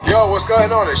Yo, what's going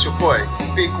on? It's your boy,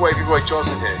 Big Wavy Roy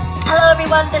Johnson here. Hello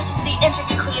everyone, this is the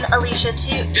interview queen Alicia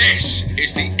too. This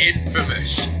is the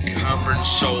infamous Cameron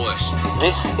Solis.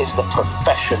 This is the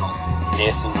professional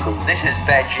Nathan Cruz. This is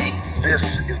Veggie. This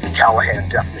is the Callahan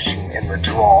Death Machine in the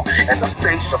draw, and the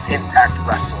face of Impact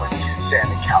Wrestling,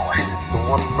 Sami Callihan. The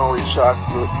one and only shot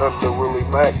Thunder Willie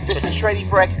Mack. This is Shreddy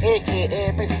Breck,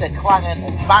 aka Mr. Clangin'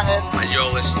 and Bangin'. And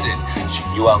you're listening to...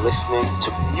 You are listening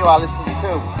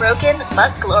to Broken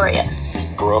but Glorious.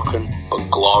 Broken but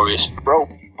Glorious.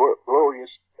 Broken but Glorious.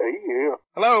 Hey, yeah.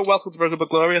 Hello and welcome to Broken but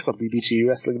Glorious on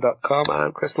bbgwrestling.com.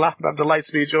 I'm Chris Lapp and I'm delighted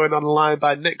to be joined on the line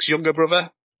by Nick's younger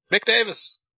brother, Nick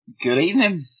Davis. Good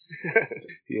evening.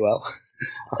 You well?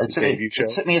 It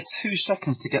took me 2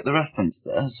 seconds to get the reference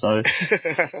there, so...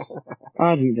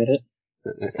 I didn't get it.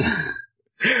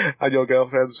 And your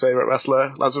girlfriend's favourite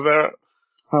wrestler, Lance Rivera.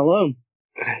 Hello.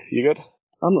 You good?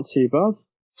 I'm not too bad.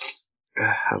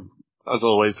 As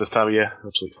always this time of year,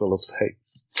 absolutely full of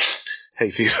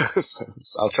hay fever.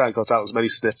 So I'll try and cut out as many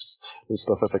sniffs and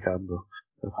stuff as I can, but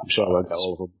I'm sure I won't get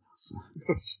all of them. So.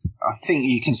 I think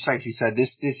you can safely say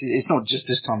this it's not just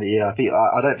this time of year.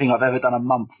 I don't think I've ever done a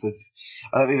month with.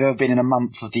 I don't think I've ever been in a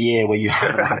month of the year where you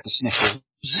haven't had the sniffles.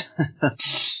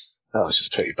 That was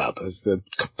just pretty bad. There's the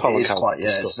pollen count.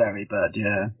 It's very bad.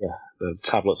 Yeah. The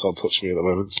tablets on touch me at the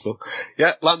moment. But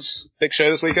yeah, Lance, big show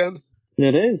this weekend.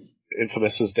 It is.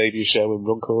 Infamous's debut show in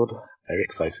Runcorn. Very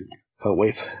exciting. Can't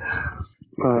wait.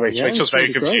 Rachel's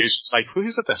very confused. She's like,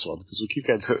 who's at this one? Because we keep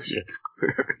getting to this year.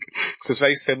 Because there's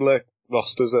very similar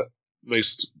rosters at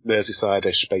most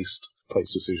Merseyside-ish based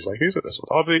places. So she's like, who's at this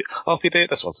one? RPD at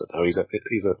this one? No, he's at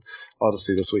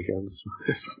Odyssey this weekend.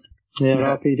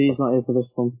 Yeah, RPD's not here for this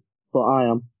one. But I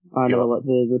am. I know, like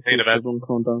the main event.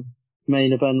 Runcorn down.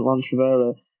 Main event, Lance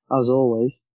Rivera, as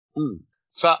always.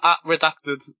 So at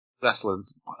Redacted Wrestling,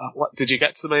 what did you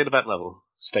get to the main event level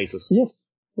status? Yes,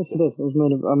 I did. It was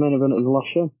our main event in the last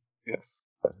show. Yes.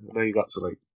 I know you got to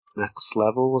like next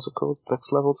level, was it called?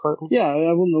 Next level title? Yeah,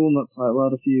 I won that title. I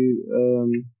had a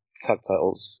few tag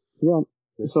titles. Yeah.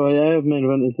 So I have main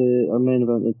evented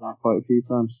that quite a few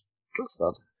times. That's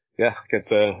sad. Yeah, against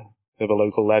the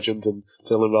local legend and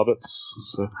Dylan Roberts.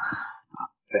 So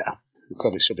yeah,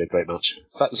 it should be a great match.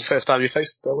 So that's the first time you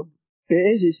faced Dylan? It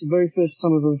is. It's the very first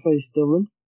time I've ever faced Dylan.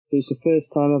 It's the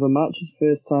first time ever match. It's the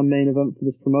first time main event for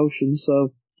this promotion.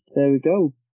 So there we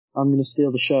go. I'm going to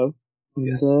steal the show. And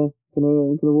yes. Gonna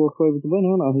walk away with the win,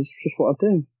 aren't I? It's just what I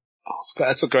do. Oh,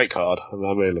 it's a great card. I'm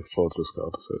really looking forward to this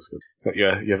card. So it's good. Got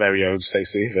your very own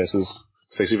Stacey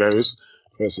Rose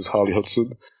versus Harley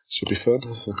Hudson. Should be fun.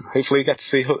 Hopefully you get to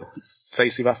see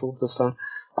Stacey wrestle this time.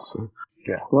 So,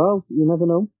 yeah. Well, you never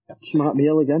know. She might be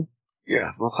ill again.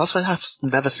 Yeah, well, I've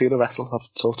never seen her wrestle.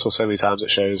 I've talked to her so many times at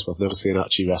shows, but I've never seen her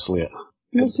actually wrestle yet.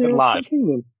 It's been live.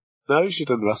 No, she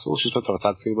didn't wrestle. She's been to a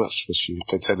tag team match, but she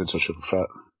did turn into a triple threat.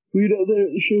 Were you not there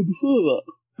at the show before that?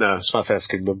 No, it's my first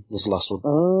Kingdom. Was the last one.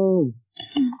 Oh.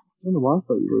 I don't know why I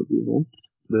thought you were at the other one.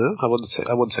 No,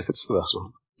 I won tickets to this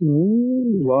one.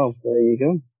 Wow, there you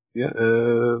go. Yeah,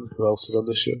 who else is on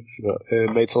this show? We've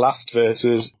got Made to Last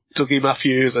versus Dougie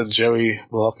Matthews and Joey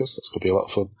Marcus. That's going to be a lot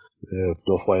of fun.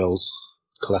 North Wales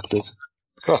Collective.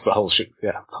 Across the whole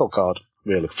whole card.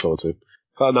 Really looking forward to it.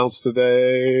 Got announced today.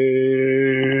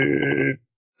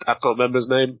 I can't remember his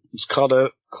name. It's Connor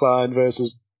Klein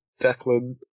versus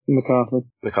Declan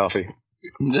McCarthy.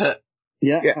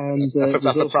 Yeah, and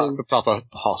that's a proper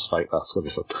horse fight. That's going to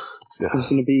be fun. Yeah. There's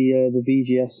going to be the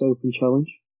VGS Open Challenge.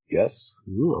 Yes.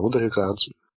 Ooh, I wonder who can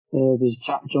answer. There's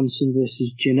Jack Johnson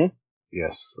versus Jinner.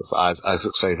 Yes, that's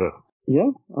Isaac's favourite.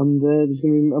 Yeah, and there's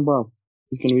going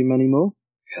to be many more.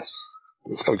 Yes.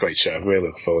 It's got a great show. I'm really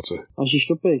looking forward to it. As you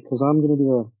should be, because I'm going to be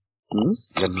there. And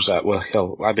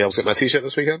I'll be able to get my t-shirt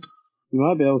this weekend? You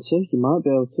might be able to. You might be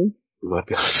able to.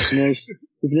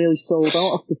 We've nearly sold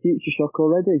out after Future Shock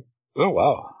already. Oh,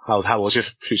 wow. How was your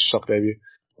Future Shock debut?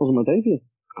 Wasn't my debut.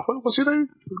 Was your debut?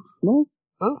 No.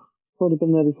 Oh. Already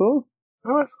been there before. Oh,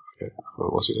 right. Okay.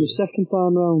 What was it? The second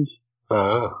time round.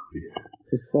 Ah.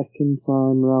 The second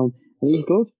time round. It was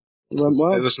good. It went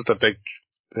well. It was just a big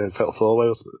fatal four-way,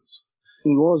 wasn't it?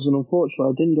 It was, and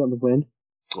unfortunately I didn't get the win.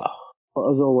 Oh. But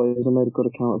as always, I made a good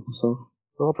account of myself.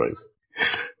 Oh, brave.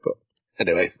 But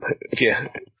anyway,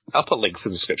 I'll put links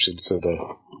in the description to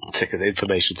the ticket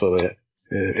information for the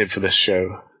infamous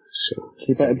show. So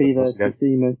you better be there to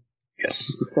see me. Yes.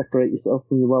 To separate yourself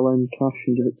from your well-earned cash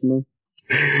and give it to me.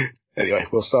 Anyway,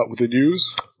 we'll start with the news,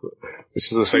 which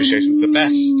is an association with the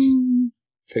best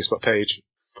Facebook page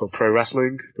for pro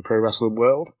wrestling, the pro wrestling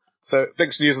world. So,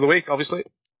 biggest news of the week, obviously.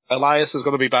 Elias is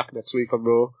going to be back next week on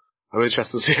Raw. I'm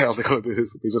interested to see how they're going to do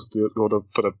this. They just going to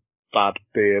put a bad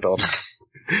beard on.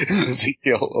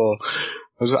 Ezekiel, or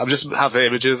I'm just having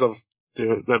images of, do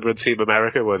you remember in Team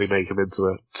America where they make him into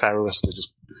a terrorist and just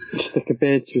stick a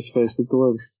beard to his face with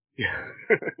glue. Yeah.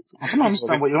 I don't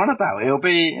understand what you're on about. It'll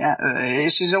be,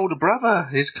 it's his older brother.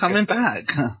 He's coming back.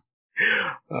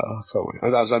 Oh, can't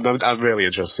wait. I'm really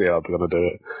interested to see how they're going to do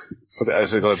it.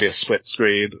 Is it going to be a split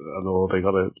screen, or are they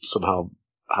going to somehow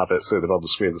have it so they're on the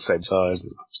screen at the same time?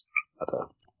 I don't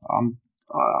know.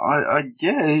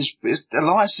 Yeah,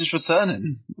 Elias is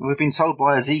returning. We've been told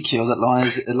by Ezekiel that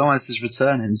Elias is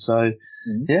returning, so,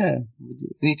 yeah, we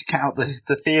need to count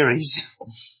the theories.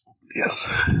 Yes.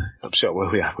 I'm sure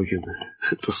we can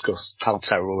discuss how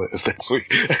terrible it is next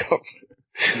week.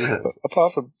 Yeah.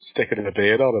 Apart from sticking a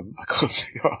beard on him, I can't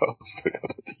see what else they're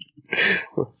going to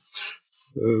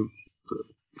do.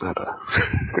 I don't know.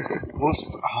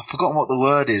 I've forgotten what the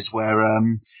word is where,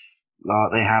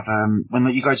 like they have, when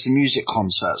you go to the music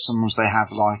concert, sometimes they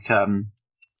have like,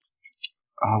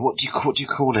 what do you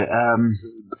call it?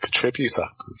 Contributor.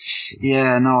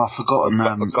 Yeah, no, I've forgotten.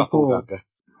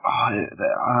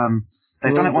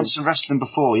 They've done it once in wrestling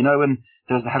before. You know, when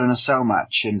there was the Hell in a Cell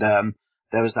match, and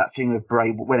there was that thing with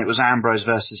Bray when it was Ambrose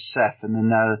versus Seth, and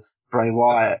then Bray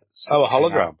Wyatt. Oh, a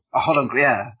hologram. A hologram,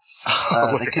 yeah.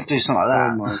 They could do something like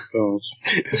that. Oh my god.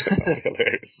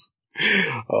 Hilarious.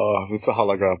 Oh, if it's a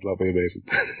hologram, that'll be amazing.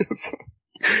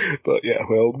 But yeah,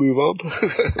 we'll move on.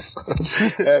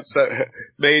 So,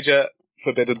 major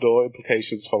Forbidden Door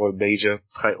implications following major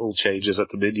title changes at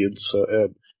Dominion. So,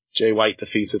 Jay White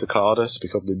defeated Okada to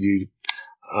become the new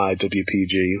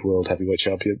IWPG World Heavyweight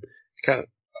Champion. I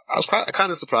was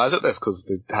kind of surprised at this because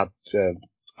they had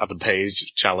Adam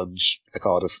Page challenge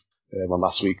Okada on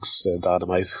last week's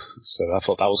Dynamite, so I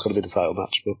thought that was going to be the title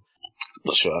match, but I'm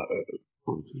not sure.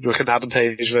 Do you reckon Adam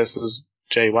Page versus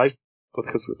Jay White?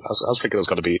 Because I was thinking it was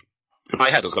going to be, in my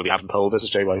head it was going to be Adam Cole versus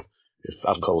Jay White if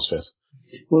Adam Cole was fit.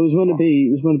 Well, it was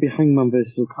going to be Hangman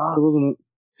versus Okada, wasn't it?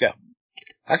 Yeah,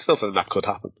 I still think that could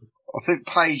happen. I think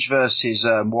Page versus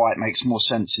White makes more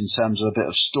sense in terms of a bit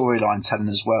of storyline telling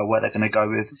as well, where they're going to go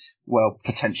with, well,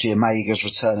 potentially Omega's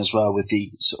return as well with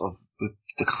the sort of with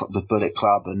the Bullet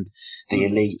Club and the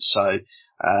Elite. So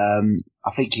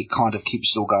I think it kind of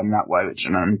keeps it all going that way. Which,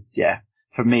 and yeah,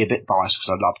 for me, a bit biased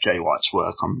because I love Jay White's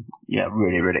work. I'm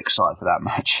really really excited for that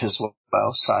match as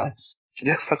well. So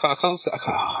yes, I can't.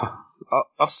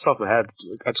 Off the top of my head,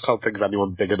 I just can't think of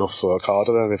anyone big enough for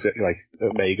Okada then, if like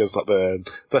Omega's not the,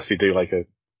 unless you do like a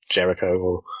Jericho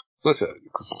or, what's it,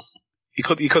 cause you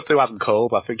could do Adam Cole,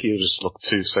 but I think he would just look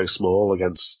so small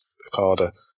against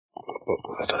Okada.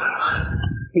 I don't know.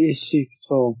 He is super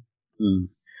tall.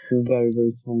 Very,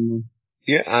 very tall man.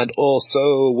 Yeah, and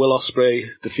also Will Ospreay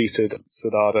defeated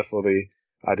Sonata for the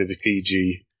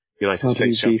IWPG United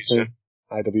States Championship.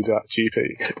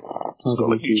 IWGP.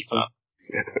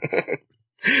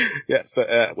 Yeah, so,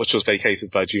 which was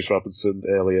vacated by Juice Robinson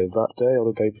earlier that day or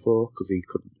the day before because he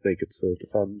couldn't make it to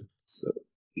defend. So,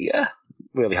 yeah,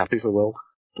 really happy for Will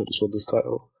that he's won this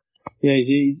title. Yeah,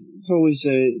 he's always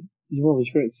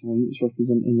great talent. He's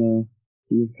representing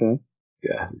the UK.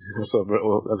 Yeah, so there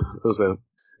was a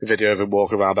video of him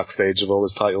walking around backstage of all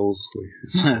his titles,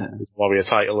 his Warrior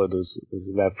title and his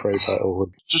Rev Pro title.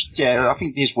 I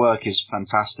think his work is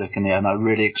fantastic, and I'm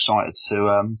really excited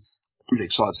to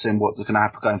see what's going to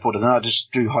happen going forward. And I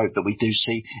just do hope that we do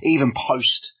see, even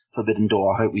post Forbidden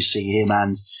Door, I hope we see him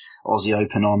and Aussie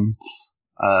Open on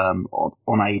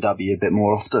AEW a bit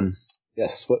more often.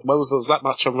 Yes. When was that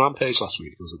match on Rampage last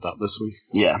week? Was it that this week?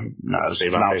 Yeah, no, it was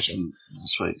Rampage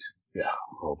last week. Yeah,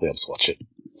 I'll be able to watch it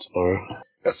tomorrow.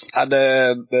 Yes, and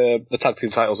the tag team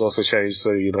titles also changed.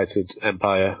 So United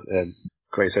Empire,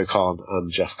 Great Khan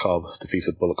and Jeff Cobb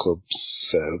defeated Bullet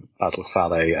Club's Battle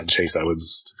Fale and Chase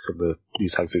Owens to become the new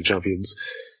tag team champions.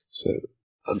 So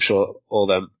I'm sure all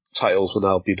them titles will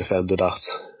now be defended at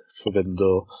Forbidden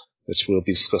Door, which we'll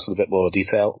be discussing in a bit more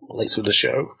detail later in the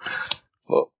show.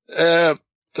 But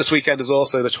this weekend is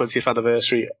also the 20th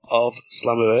anniversary of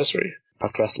Slammiversary,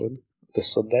 Impact Wrestling,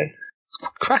 this Sunday. It's a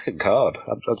cracking card.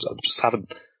 I just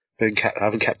haven't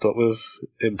kept up with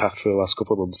Impact for the last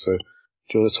couple of months, so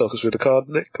do you want to talk us through the card,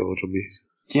 Nick, or do you want me?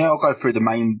 Yeah, I'll go through the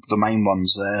main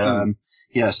ones there.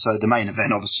 So the main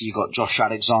event, obviously, you got Josh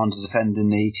Alexander defending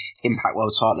the Impact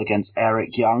World title against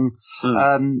Eric Young.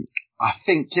 I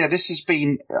think, this has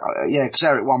been, because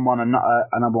Eric won a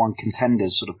number one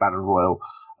contenders sort of battle royal.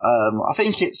 I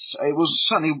think it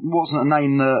certainly wasn't a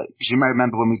name that, because you may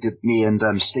remember when me and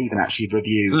Stephen actually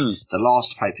reviewed the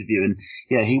last pay-per-view, and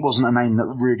he wasn't a name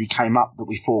that really came up that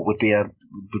we thought would be a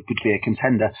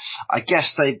contender. I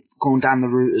guess they've gone down the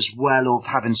route as well of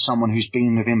having someone who's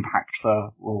been with Impact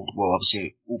for, well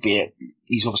obviously, albeit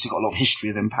he's obviously got a lot of history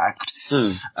of Impact.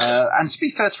 And to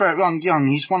be fair to Eric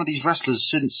Young, he's one of these wrestlers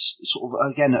since sort of,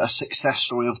 again, a success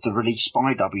story of the release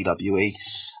by WWE,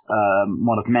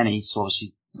 one of many, so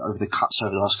obviously over the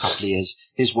last couple of years,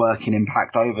 his work in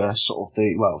Impact over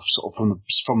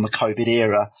from the COVID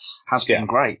era has been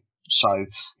great. So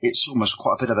it's almost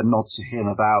quite a bit of a nod to him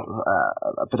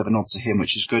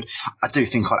which is good. I do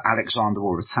think Alexander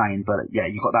will retain, but yeah,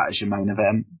 you got that as your main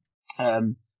event.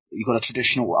 You got a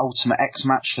traditional Ultimate X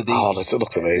match for the. Oh, it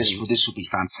looks amazing. This will be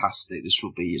fantastic.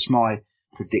 It's my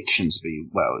prediction to be,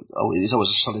 it's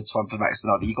always a solid time for Max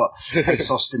tonight. You got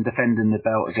Ace Austin defending the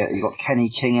belt again. You got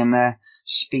Kenny King in there,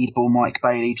 Speedball Mike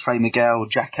Bailey, Trey Miguel,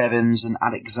 Jack Evans, and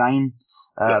Alex Zane.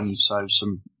 So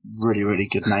some really, really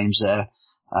good names there.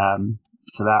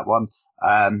 For that one.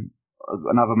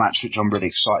 Another match which I'm really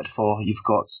excited for. You've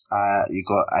got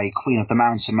a Queen of the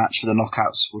Mountain match for the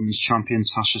Knockouts Women's Champion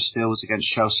Tasha Steelz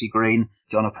against Chelsea Green,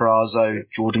 Donna Purrazzo,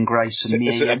 Jordan Grace, and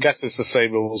Mia. I guess it's the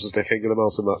same rules as they think of the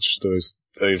Mountain match.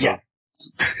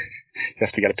 You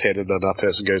have to get a pin, and then that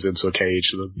person goes into a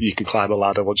cage, and then you can climb a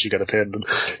ladder once you get a pin. And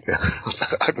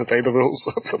I don't know the rules.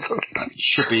 It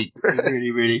should be a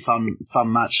really, really fun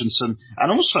match,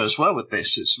 and also as well with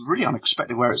this, it's really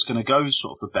unexpected where it's going to go.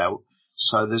 Sort of the belt.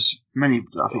 So there's many.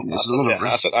 I think there's a lot of.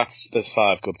 I think there's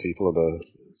 5 good people in there.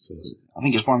 So. I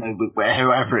think it's one where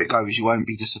whoever it goes, you won't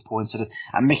be disappointed.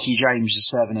 And Mickie James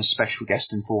is serving as special guest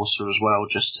enforcer as well,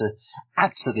 just to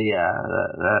add to the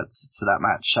to that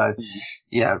match. So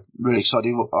yeah, really excited.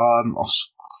 I'll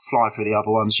fly through the other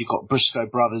ones. You've got Briscoe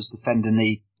Brothers defending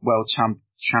the World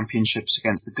Championships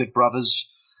against the Good Brothers.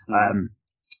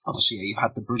 Obviously, you've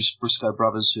had the Briscoe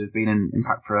Brothers who have been in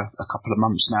Impact for a couple of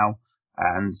months now,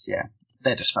 and yeah,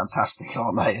 they're just fantastic,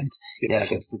 aren't they? And yeah,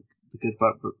 against the Good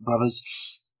Brothers.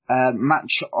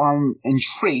 Match I'm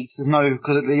intrigued.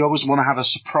 Because they always want to have a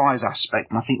surprise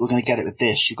aspect, and I think we're going to get it with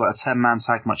this. You've got a 10-man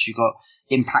tag match. You've got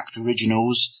Impact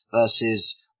Originals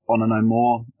versus Honor No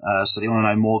More. So the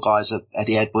Honor No More guys are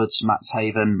Eddie Edwards, Matt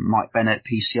Taven, Mike Bennett,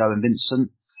 PCO, and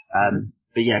Vincent.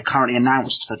 But yeah, currently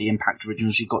announced for the Impact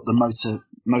Originals, you've got the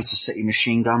Motor City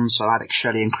Machine Guns, so Alex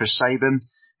Shelley and Chris Sabin.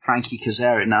 Frankie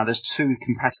Kazarian. Now, there's 2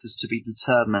 competitors to be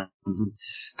determined.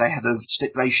 They have the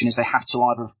stipulation is they have to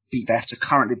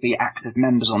currently be active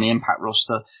members on the Impact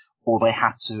roster, or they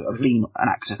have to have been an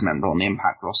active member on the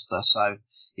Impact roster. So,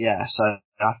 yeah,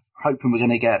 I'm hoping we're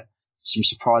going to get some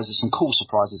surprises, some cool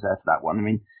surprises there for that one. I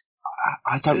mean,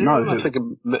 I don't know. I think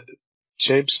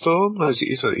James Storm?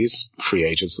 He's free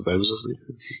agent at those, isn't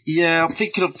he? Yeah, I'm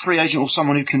thinking of free agent or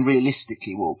someone who can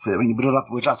realistically walk for it. I mean,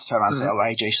 we'd have to turn around and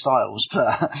say, AJ Styles, but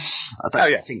I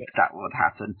don't think that would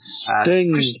happen.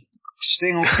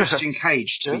 Sting or Christian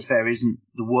Cage, to be fair, isn't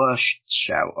the worst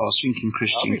shout. I was thinking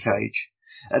Christian Cage.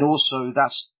 And also,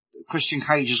 Christian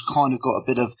Cage has kind of got a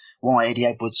bit of why Eddie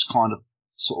Edwards kind of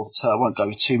I won't go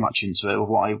too much into it, or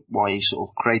why he sort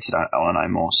of created Honor No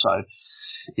More. So,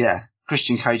 yeah.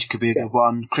 Christian Cage could be a good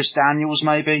one. Chris Daniels,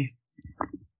 maybe.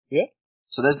 Yeah.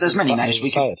 So there's many names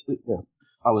we could. Yeah.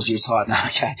 Oh, was you tired now?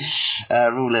 Okay.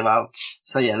 Rule him out.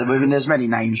 So yeah, there's many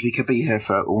names we could be here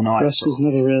for all night. Wrestlers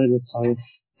never really retired.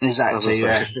 Exactly.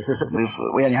 Yeah.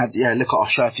 we only had look at our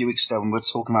show a few weeks ago and we were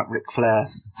talking about Ric Flair.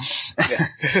 Yeah.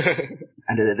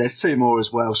 And there's 2 more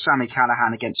as well. Sami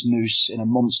Callihan against Moose in a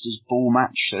Monsters Ball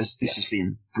match. This has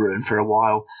been brewing for a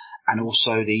while. And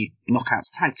also the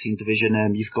Knockouts Tag Team division,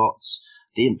 you've got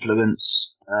the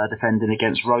Influence defending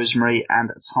against Rosemary and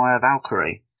Taya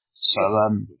Valkyrie. So,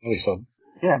 really fun.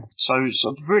 Yeah, so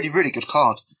a really, really good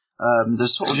card.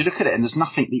 There's you look at it and there's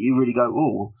nothing that you really go,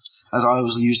 ooh, as I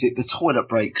always use it, the toilet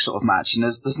break sort of match, and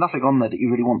there's nothing on there that you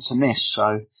really want to miss.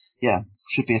 So, yeah,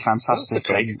 should be a fantastic.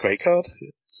 That's a great card.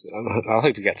 I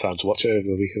hope you get time to watch it over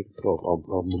the weekend, or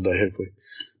on Monday, hopefully.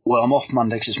 Well, I'm off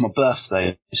Monday because it's my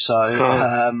birthday, so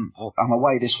I'm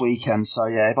away this weekend. So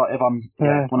yeah, if I'm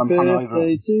when I'm hungover.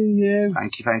 Birthday to you.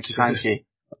 Thank you. I'm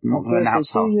not going to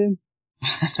announce that.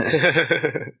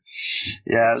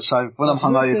 Yeah, so when I'm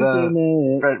hungover,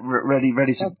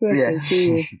 ready to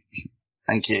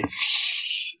Thank you.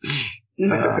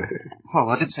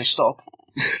 I didn't say stop.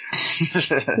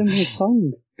 It's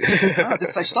song. No, I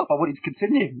didn't say stop. I wanted to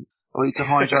continue. I wanted to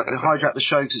hijack the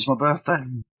show because it's my birthday.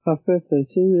 Happy birthday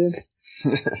to you.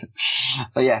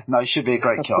 But yeah, no, it should be a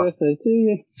great card. Happy birthday to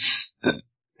you.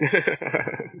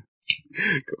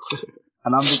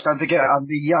 And don't forget, I'm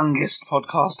the youngest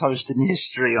podcast host in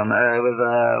history on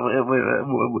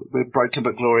with Broken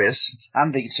But Glorious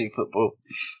and V2 Football.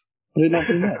 I did not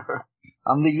do that.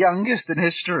 I'm the youngest in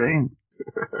history.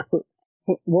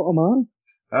 What am I?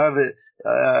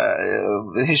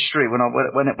 The history when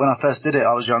I first did it,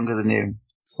 I was younger than you.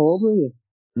 How old were you?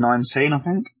 19, I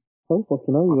think. Oh,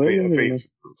 fucking hell, you were younger than me.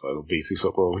 So BT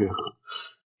football, yeah.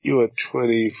 You were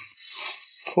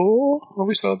 24 when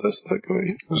we started this, I think, weren't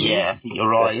you? Yeah, I think you're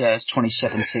right, yeah, it's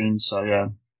 2017, so yeah.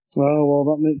 Well,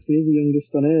 that makes me the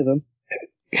youngest on here then.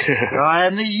 I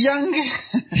am the youngest!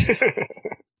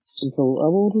 How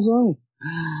old was I?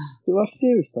 The last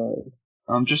year we started.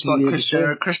 I'm just like Chris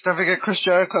Jericho. Chris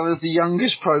Jericho was the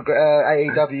youngest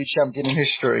AEW champion in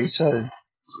history, so...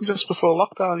 Just before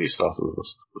lockdown you started with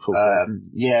us?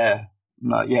 Yeah.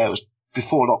 No, yeah, it was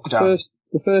before lockdown.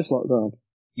 The first lockdown?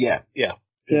 Yeah. Yeah,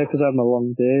 because I had my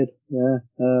long beard, yeah.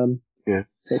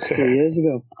 That's 3 years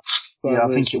ago. Yeah, I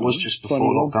think it was just before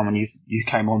 21. lockdown when you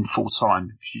came on full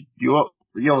time. You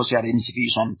obviously had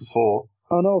interviews on before.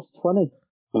 Oh no, I was 20.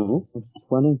 Mm-hmm. I was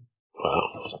 20.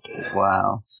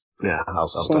 Wow. Yeah, I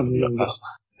was definitely the youngest.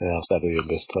 Yeah, I was definitely the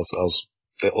youngest. I was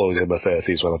always in my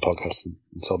 30s when I podcasted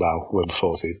until now, we're in my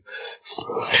 40s.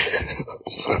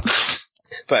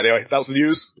 But anyway, that was the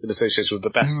news in association with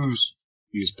the best news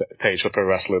page for pro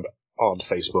wrestling on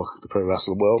Facebook, the Pro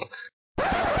Wrestling World.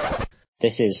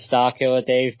 This is Starkiller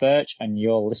Dave Birch, and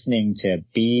you're listening to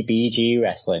BBG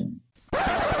Wrestling.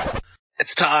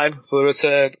 It's time for the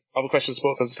return of a Question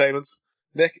Sports Entertainment.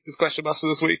 Nick is Question Master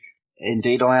this week.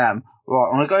 Indeed I am. Right,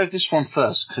 I'm going to go with this one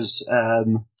first, because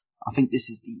I think this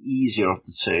is the easier of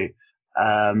the two.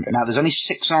 Now, there's only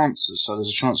 6 answers, so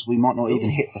there's a chance we might not even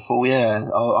hit the full year.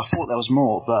 I thought there was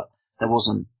more, but there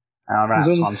wasn't.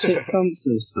 There's only 6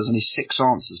 answers. There's only 6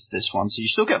 answers to this one, so you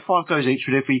still get 5 goes each,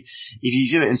 but if you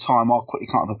do it in time, I'll quickly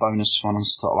come up with a bonus one on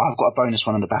start. I've got a bonus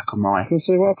one in the back of my Can I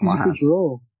say what happens if we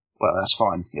draw? Well, that's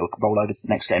fine. It'll roll over to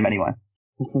the next game anyway.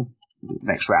 Okay.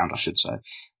 Next round, I should say.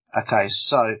 Okay,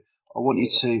 so I want you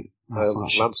to...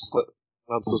 Lance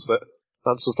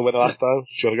was the winner last time. Do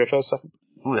you want to go first, second?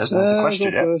 Oh, there's another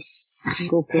question, yeah?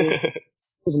 Go first.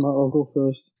 Doesn't matter, I'll go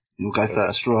first. You'll go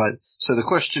first, right. So the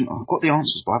question... I've got the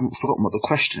answers, but I haven't forgotten what the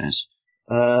question is.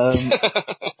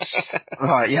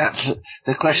 Right, yeah.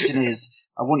 The question is,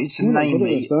 I want you to name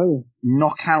me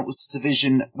Knockouts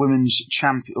Division Women's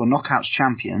Champion or Knockouts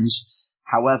Champions.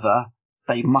 However,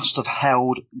 they must have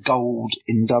held gold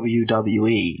in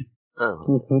WWE. Oh.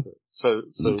 Okay. So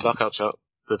Knockout Champ,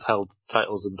 they've held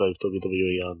titles in both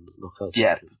WWE and Knockout.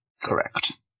 Yeah,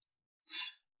 correct.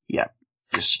 Yeah,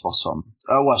 just spot on.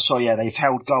 Oh, well, so yeah, they've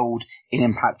held gold in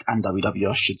Impact and WWE,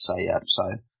 I should say, yeah. So,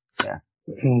 yeah.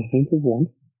 Can I think of one?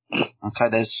 Okay,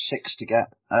 there's 6 to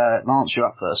get. Lance, you're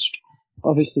up first.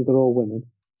 Obviously, they're all women.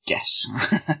 Yes.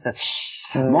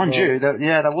 Mind you, that's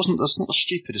not the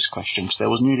stupidest question, because there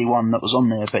was nearly one that was on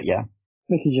there, but yeah.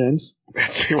 Mickie James.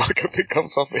 See what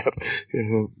comes off my head.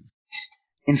 Yeah.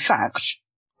 In fact,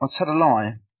 I'll tell a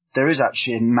lie. There is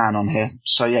actually a man on here.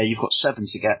 So yeah, you've got 7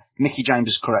 to get. Mickie James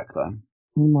is correct though.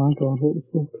 Oh my god, what the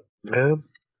fuck?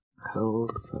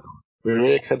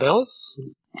 Maria Kanellis?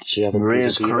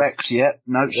 Maria's correct, yeah.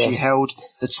 No, she held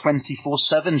the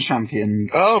 24/7 champion.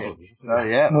 Oh! So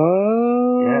yeah. Oh!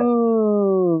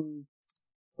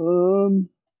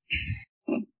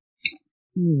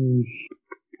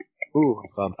 Ooh,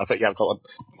 I think I've got one.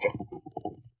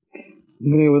 I'm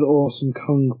going to go with Awesome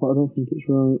Kong, but I don't think it's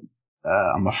right.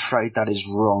 I'm afraid that is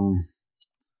wrong.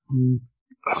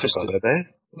 I forgot her name.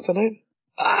 What's her name?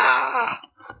 I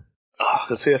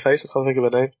can see her face, I can't think of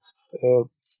her name.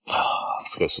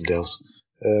 Let's go with somebody else.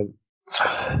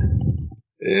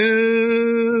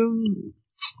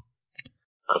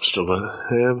 I'm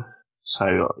struggling. So,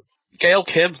 Gail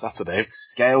Kim, that's her name.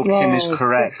 Gail Kim is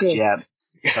correct, yeah.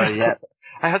 So, yeah.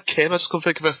 I had Kim, I just couldn't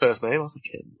think of her first name. I was like,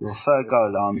 Kim. Your third go,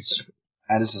 Lance.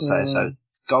 And as I say, so,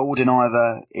 gold in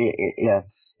either,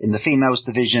 in the females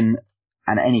division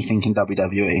and anything in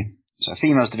WWE. So,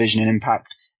 females division in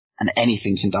Impact and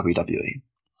anything in WWE.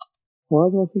 Why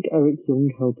do I think Eric Young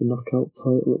held the knockout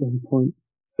title at one point?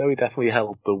 No, he definitely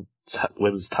held the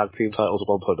women's tag team titles at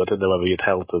one point, but I didn't know whether he'd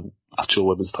held the actual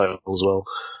women's title as well.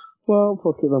 Well,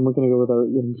 fuck it then, we're going to go with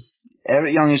Eric Young.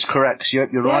 Eric Young is correct. You're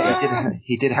right.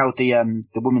 He did hold the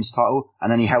women's title, and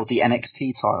then he held the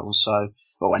NXT title.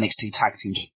 NXT tag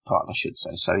team title, I should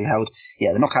say. So he held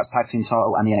the Knockouts tag team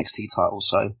title and the NXT title.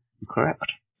 So you're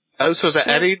correct. Oh, so is there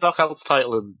any Knockouts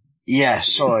title in? Yeah,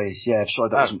 sorry. Yeah, sorry,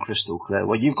 that wasn't crystal clear.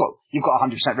 Well, you've got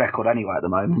 100% record anyway at the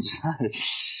moment. So.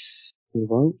 We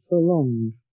won't for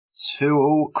long.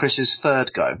 2-2. Chris's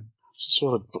third go. Just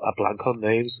want a blank on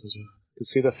names. You can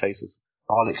see their faces.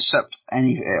 I'd accept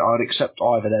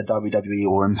either their WWE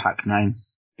or Impact name.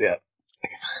 Yeah.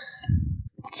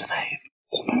 What's her name?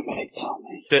 Somebody tell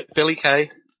me. Billy Kay.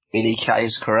 Billy Kay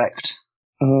is correct.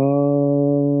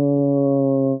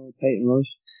 Peyton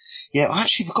choice. Yeah, I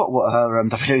actually forgot what her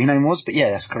WWE name was, but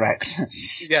yeah, that's correct.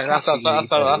 Yeah, that's who I was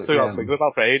thinking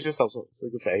about for ages. That's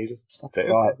it.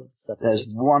 Right, there's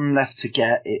one left to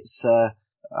get. It's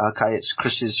it's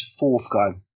Chris's fourth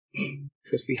go.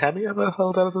 Christy Hemme ever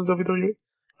held out of the WWE?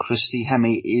 Christy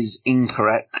Hemme is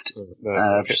incorrect.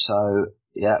 Okay. So,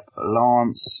 yeah,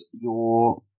 Lance,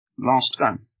 your last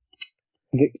go.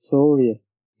 Victoria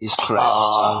is correct.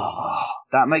 So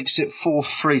that makes it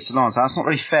 4-3 to Lance. That's not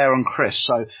very fair on Chris.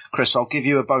 So, Chris, I'll give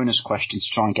you a bonus question to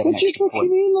try and get an extra point. What do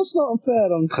you mean that's not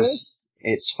unfair on Chris?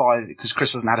 It's 5, because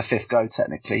Chris hasn't had a fifth go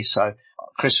technically. So,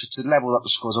 Chris, to level up the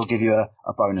scores, I'll give you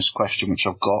a bonus question, which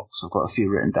I've got. So I've got a few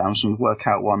written down. So we'll work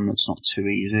out one that's not too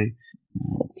easy.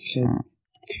 Okay.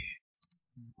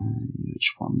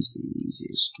 Which one's the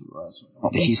easiest?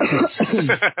 Not the easiest.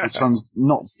 Which one's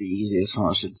not the easiest one,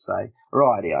 I should say.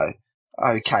 Rightio.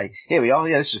 Okay, here we are.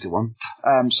 Yeah, this is a good one.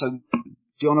 So,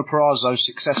 Deonna Purrazzo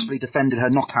successfully defended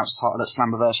her Knockouts title at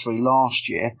Slammiversary last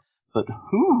year, but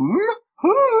who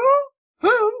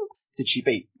did she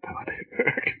beat?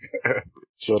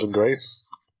 Jordan Grace?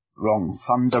 Wrong.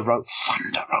 Thunder Rosa.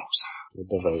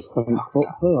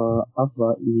 I've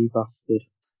got you bastard.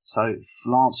 So,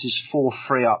 Lance is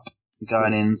 4-3 up,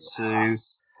 going into,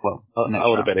 well, I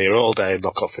would have been here all day and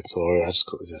knock off Victoria.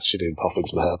 She didn't pop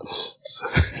into my head. So.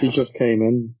 She just came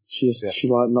in. She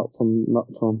like knocked on, and I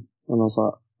was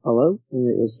like, hello? And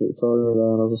it was Victoria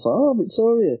there, and I was just like, oh,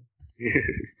 Victoria.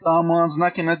 Someone's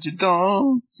knocking at your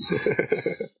door.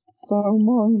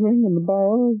 Someone's ringing the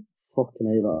bell. Fucking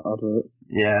hate that advert.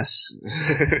 Yes.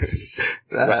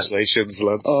 Congratulations,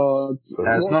 lads.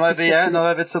 It's not over yet,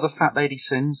 not over till the fat lady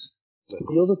sings.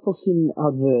 The other fucking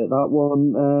advert, that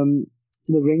one,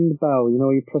 the ring bell, you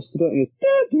know, you press the button,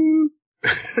 you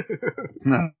go,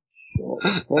 no.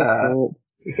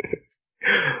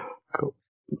 Cool.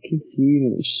 Fucking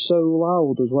fuming. It's so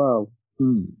loud as well.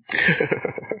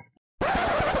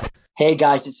 Hey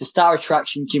guys, it's the Star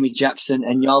Attraction, Jimmy Jackson,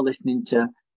 and you're listening to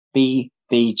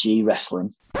BBG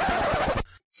Wrestling.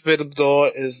 Forbidden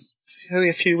Door is only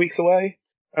a few weeks away.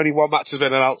 Only one match has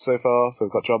been announced so far, so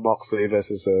we've got John Moxley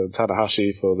versus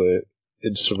Tanahashi for the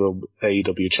interim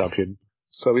AEW champion.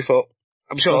 So we thought,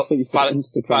 I'm sure... I think it's the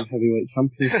Instagram heavyweight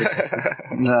champion.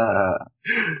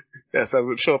 Yeah, so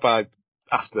I'm sure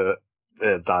after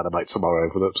Dynamite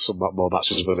tomorrow, some more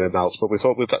matches will be announced, but we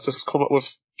thought we'd just come up with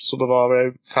some of our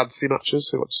own fantasy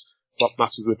matches, what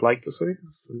matches we'd like to see.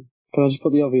 So. Can I just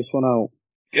put the obvious one out?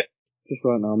 Yeah. Just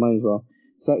right now, may as well.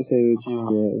 Zack Sabre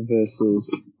Jr. versus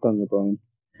Daniel Bryan.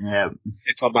 Yeah.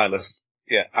 It's on my list.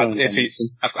 Yeah. And if he's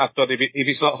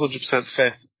not 100%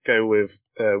 fit, go with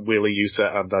Wheeler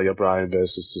Yuta and Daniel Bryan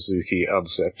versus Suzuki and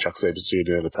Zack Sabre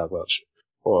Jr. in a tag match.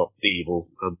 Or The Evil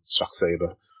and Zack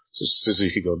Sabre. So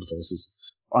Suzuki Gun versus.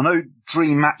 I know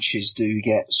dream matches do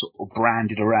get sort of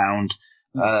branded around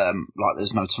like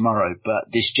there's no tomorrow,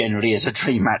 but this generally is a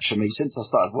dream match for me. Since I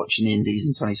started watching the Indies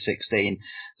in 2016,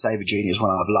 Sabre Jr. is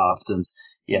one I've loved, and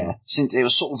yeah, since it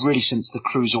was sort of really since the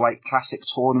Cruiserweight Classic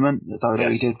tournament that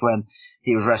WWE did when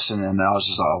he was wrestling, and I was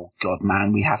just like, oh god,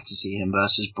 man, we have to see him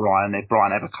versus Bryan if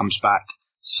Bryan ever comes back.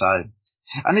 So,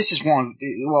 and this is one,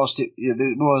 whilst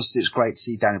it's great to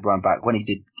see Daniel Bryan back, when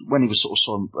he was sort of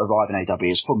saw him arrive in AEW,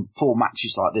 it's for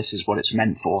matches like this is what it's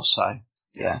meant for. So,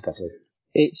 yeah, definitely.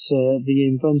 It's the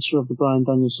inventor of the Bryan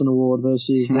Danielson Award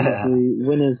versus one of the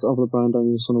winners of the Bryan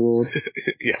Danielson Award.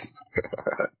 Yes.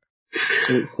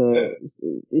 It's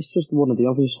just one of the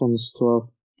obvious ones to have.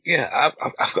 Yeah, I've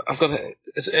got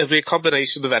it'll be a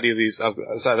combination of any of these. I've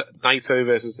got Naito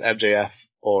versus MJF,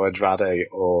 or Andrade,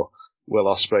 or Will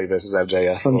Ospreay versus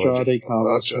MJF. Andrade can't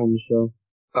watch on the show.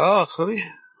 Oh, can he?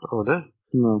 Oh no.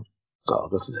 No.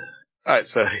 God, listen. Alright,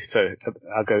 so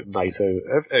I'll go Naito,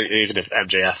 even if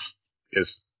MJF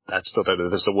is, I still don't know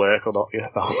if there's a work or not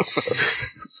yet.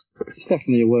 It's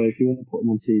definitely a work. You won't put him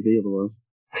on TV otherwise.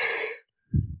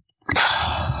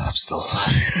 I'm still...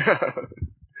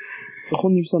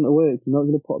 100% a work. You're not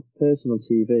going to put a person on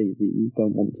TV that you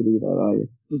don't want to be there, are you?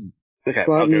 Okay, it's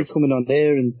like me coming on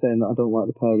here and saying that I don't like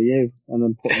the pair of you, and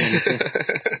then putting on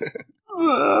the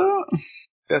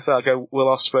Yes, I'll go Will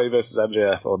Ospreay versus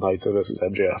MJF or Naito versus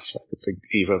MJF. I think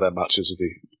either of their matches would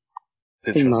be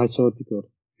interesting. I think Naito would be good.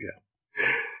 Yeah.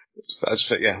 I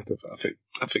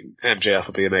think MJF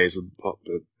would be amazing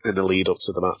in the lead up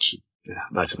to the match. Yeah,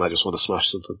 Naito might just want to smash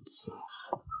something. So.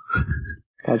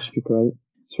 That'd just be great.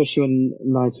 Especially when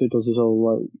Naito does his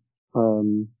whole,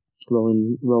 rolling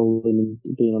and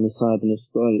being on his side and he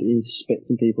spits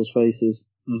in people's faces.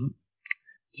 Mm-hmm.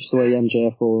 Just the way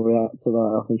MJF will react to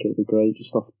that, I think it would be great,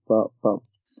 just off that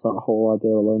whole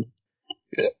idea alone.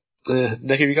 Yeah.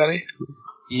 Nicky, you got any?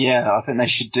 Yeah, I think they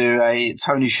should do a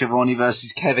Tony Schiavone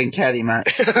versus Kevin Kelly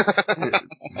match.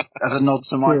 As a nod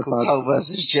to Michael Cole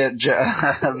versus Jared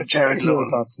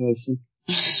Lawler.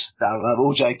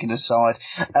 All joking aside.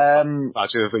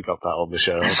 Imagine if we got that on the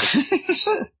show.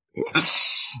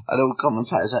 And all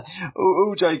commentators.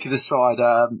 All joking aside,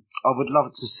 I would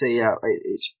love to see I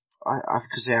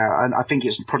think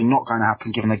it's probably not going to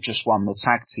happen given they've just won the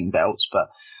tag team belts, but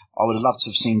I would have loved to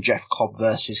have seen Jeff Cobb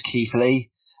versus Keith Lee.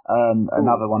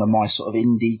 Another one of my sort of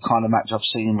indie kind of match I've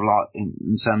seen, like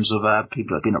in terms of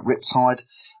people that have been at Riptide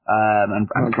and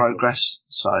Progress.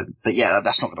 So, but yeah,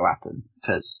 that's not going to happen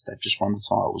because they've just won the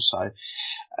titles. So,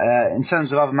 in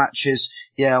terms of other matches,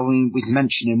 yeah, we've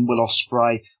mentioned him, Will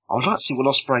Ospreay. I would like to see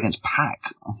Will Ospreay against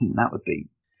Pac. I think that would be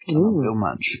a real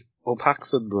match. Well,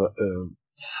 Pac's in the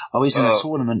he's in the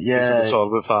tournament. Yeah, he's in the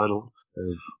tournament final,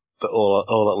 the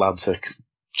All Atlantic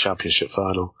Championship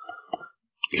final.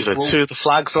 You know, two of the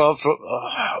flags are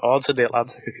onto the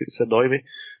Atlantic. It's annoying me.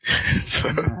 So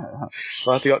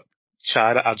they got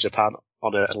China and Japan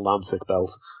on an Atlantic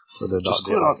belt. So they're just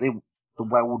call it like the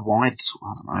worldwide. I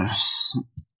don't know.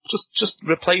 Just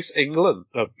replace England,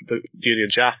 the Union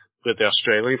Jack, with the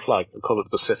Australian flag and call it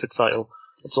the Pacific title.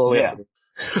 That's all they have to do.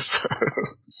 I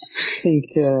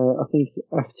think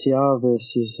FTR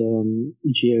versus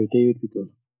GOD would be good.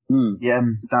 Yeah,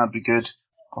 that'd be good.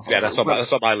 Yeah, that's on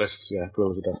my list. Yeah,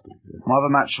 Brothers of Destiny. Yeah. My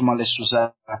other match on my list was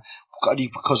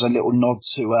because a little nod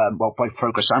to both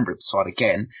Progress and Riptide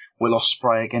again. Will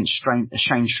Ospreay against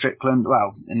Shane Strickland.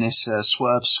 Well, in this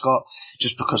Swerve Scott,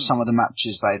 just because some of the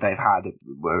matches they've had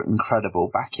were incredible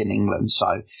back in England.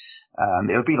 So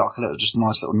it would be like a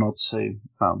nice little nod to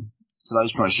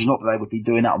those promotions. Not that they would be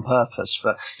doing that on purpose,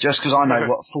 but just because I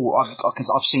know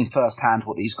I've seen firsthand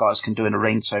what these guys can do in a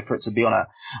ring. So for it to be on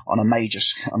a major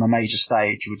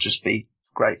stage would just be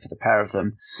great for the pair of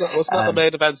them. Wasn't that the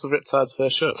main event of Riptide's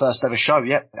first show? First ever show,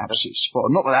 yep, absolutely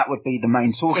spot on. Not that would be the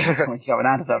main talking point going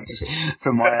out of them,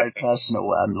 from my own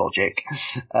personal logic.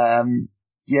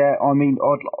 Yeah, I mean,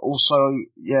 I'd also,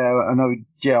 I know,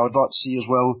 I'd like to see as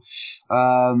well.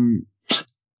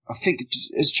 I think,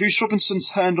 has Juice Robinson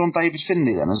turned on David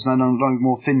Finlay then? Is there no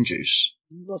more Finn Juice?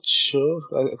 I'm not sure,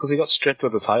 because he got stripped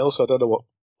of the title, so I don't know what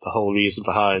the whole reason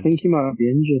behind. I think he might be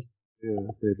injured. Yeah,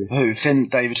 maybe. Who?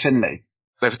 David Finlay?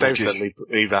 No, David Finlay,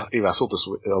 he wrestled this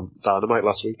week, on Dynamite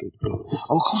last week. Oh,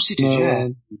 of course he did, yeah.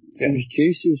 It was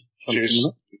Juice, he was Juice.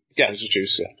 Yeah, it was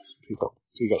Juice, yeah.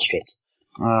 He got stripped.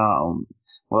 Well,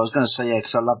 I was going to say, yeah,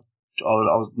 because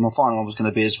my final one was going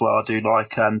to be as well. I do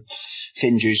like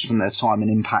Finn Juice from their time in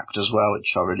Impact as well,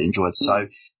 which I really enjoyed. So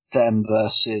them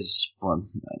versus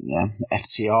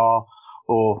FTR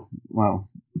or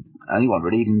anyone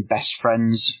really, even Best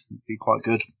Friends would be quite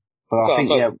good. But I think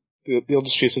the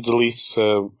Undisputed Elites,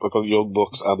 we've got Young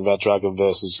Bucks and Red Dragon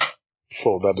versus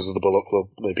 4 members of the Bullet Club,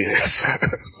 maybe.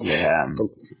 Yeah.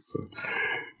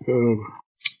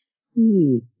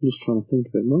 Just trying to think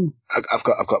a bit more. I've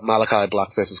got Malachi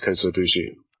Black versus Kota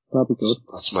Ibushi. That'd be good.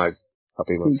 That'd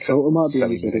be my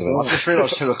semi-main event. I've just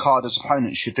realised who Okada's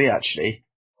opponent should be actually,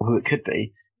 or who it could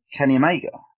be. Kenny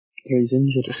Omega. He's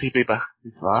injured. He'd be back.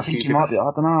 I think he might be.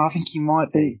 I don't know. I think he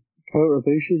might be. Kota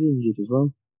Ibushi's injured as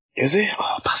well. Is he?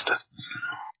 Oh, bastard.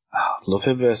 Love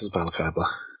him versus Malachi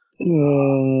Black.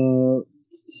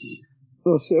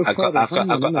 I've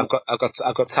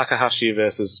got Takahashi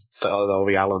versus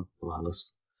Darby Allin.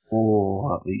 Oh,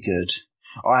 that'd be good.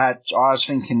 I was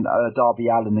thinking Darby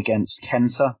Allin against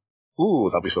Kenta. Ooh,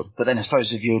 that'd be fun. But then I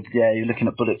suppose if you're looking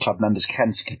at Bullet Club members,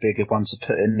 Kenta could be a good one to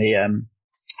put in the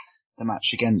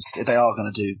match against, if they are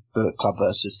going to do Bullet Club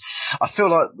versus. I feel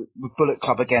like with Bullet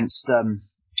Club against,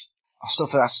 I still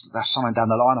feel that's something down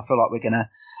the line. I feel like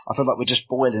we're just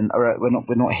boiling, or we're not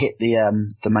hit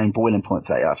the main boiling point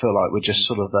there. I feel like we're just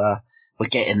sort of,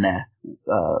 we're getting there.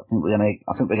 I think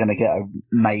we're gonna get a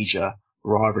major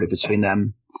rivalry between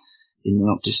them in the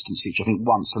not distant future. I think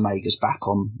once Omega's back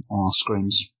on our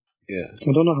screens. Yeah.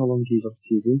 I don't know how long he's off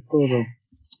TV for though.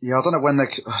 Yeah, I don't know when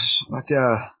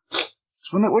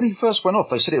when he first went off,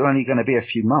 they said it was only going to be a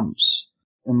few months.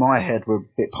 In my head, we're a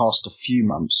bit past a few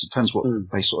months. It depends what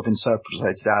they sort of interpreted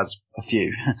as a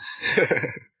few.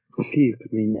 A few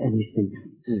could mean anything.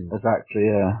 Exactly,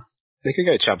 yeah. They could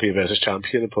go champion versus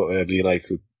champion and put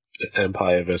United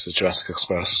Empire versus Jurassic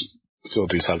Express. If you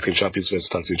want to do tag team champions versus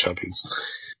tag team champions.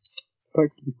 That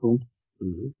could be cool.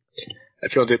 Mm-hmm.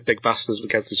 If you want to do big bastards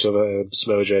against each other,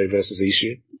 Samoa Joe versus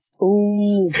Ishii.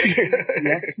 Oh,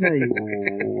 yes, mate.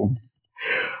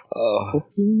 Oh.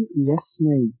 Yes,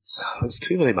 mate. There's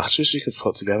too many matches you could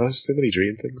put together. There's too many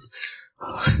dream things.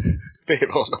 Be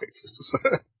here all night.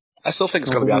 I still think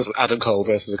it's going to be Adam Cole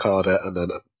versus Okada, and then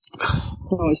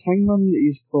No, it's Hangman that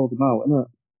he's called him out, isn't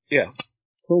it? Yeah.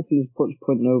 I don't think there's much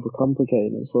point in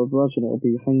overcomplicating it, so I imagine it'll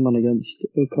be Hangman against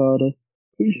Okada.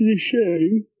 Which is a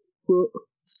shame, but...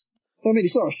 I mean,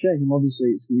 it's not a shame, obviously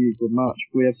it's going to be a good match.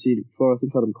 We have seen it before, I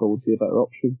think Adam Cole would be a better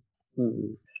option.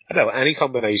 I know, any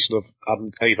combination of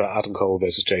either Adam Cole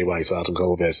versus Jay White or Adam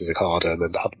Cole versus Okada, and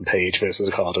then Adam Page versus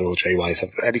Okada or Jay White,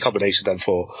 any combination of them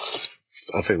four,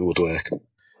 I think would work.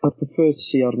 I prefer to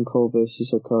see Adam Cole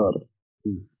versus Okada.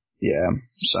 Yeah,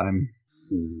 same.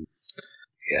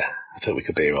 Yeah, I think we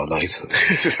could be here all night.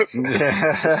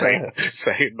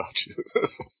 Same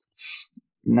matches.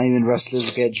 Naming wrestlers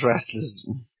against wrestlers.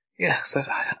 Yeah, so,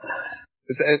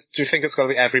 do you think it's going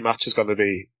to be, every match is going to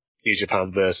be New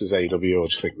Japan versus AEW, or do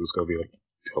you think there's going to be like...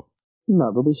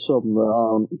 No, there'll be some that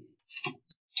aren't.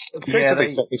 Yeah,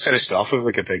 they finished off with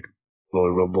like a big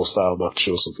Royal Rumble style match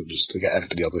or something, just to get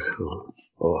everybody on the...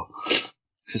 Or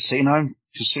Casino,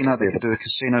 they could do a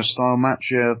casino style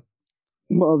match, yeah.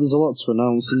 Well, there's a lot to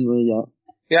announce, isn't there, yet?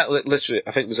 Yeah, literally,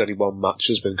 I think there's only one match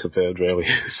has been confirmed, really.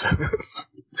 So,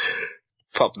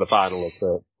 top of the final of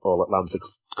the All Atlantic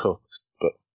Cup.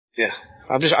 But, yeah,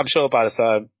 I'm sure by the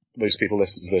time most people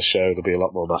listen to this show, there'll be a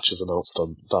lot more matches announced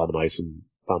on Dynamite and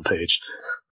Rampage.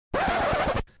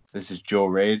 This is Joe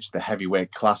Rage, the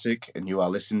Heavyweight Classic, and you are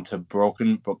listening to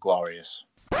Broken But Glorious.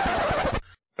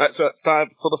 Right, so it's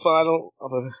time for the final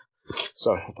of a...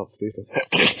 Sorry, I'm about to sneeze.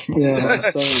 Yeah,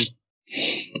 that's fine.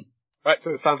 Right,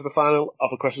 so it's time for the final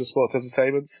of A Question of Sports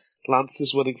Entertainment. Lance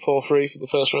is winning 4-3 for the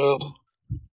first round.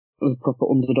 A proper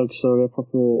underdog story, I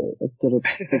did a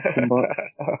big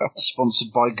comeback.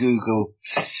 Sponsored by Google.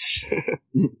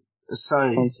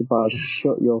 Sponsored by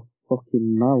shut your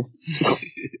fucking mouth.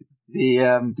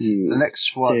 The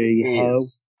next one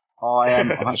is... I've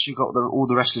actually got all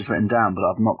the wrestlers written down, but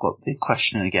I've not got the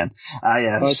question again.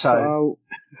 So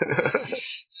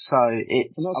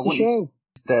it's...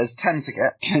 There's 10 to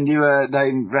get. Can you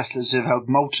name wrestlers who have held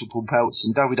multiple belts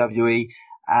in WWE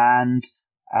and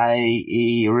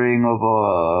Ring of...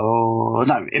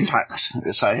 no, Impact.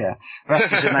 So, yeah.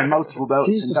 Wrestlers who have named multiple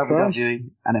belts in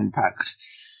WWE and Impact.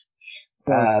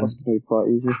 That's going to be quite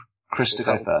easy. Chris to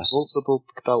go first. Multiple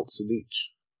belts in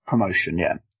each promotion,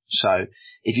 yeah. So,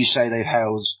 if you say they've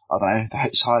held, I don't know,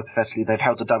 hypothetically, they've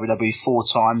held the WWE 4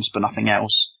 times, but nothing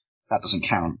else, that doesn't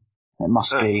count. It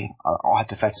must be,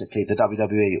 hypothetically, the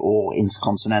WWE or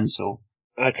Intercontinental.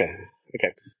 Okay.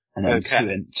 And then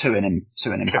two in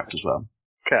Impact as well.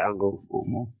 Kurt Angle. Or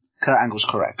more. Kurt Angle's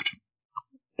correct.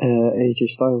 AJ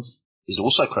Styles. Is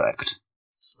also correct.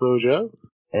 Spojo?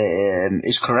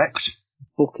 Is correct.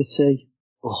 Booker T.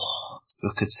 Oh,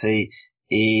 Booker T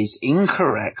is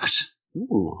incorrect.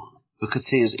 Ooh. Booker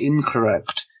T is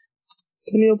incorrect.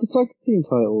 Can he hold the tag team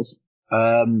titles?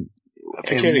 I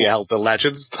think he held the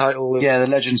Legends title. Yeah, the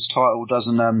Legends title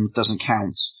doesn't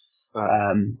count.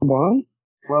 Why?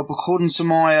 Well, according to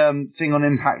my thing on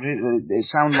Impact, it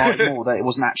sounded like more that it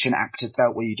wasn't actually an active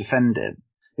belt where you defend it.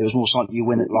 It was more like you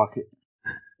win it like it.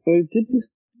 He did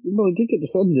get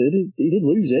defended. He did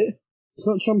lose it. He's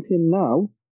not champion now.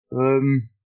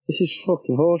 This is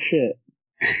fucking horseshit.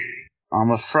 I'm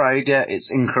afraid, yeah,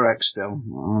 it's incorrect still. I'm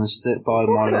going to stick by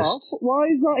my list. Why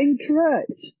is that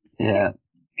incorrect? Yeah.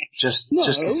 Just the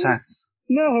sense.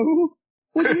 No.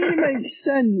 What do you mean it makes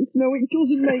sense? No, it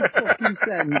doesn't make fucking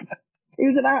sense. It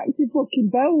was an active fucking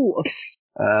belt.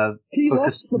 He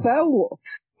lost the belt.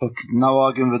 No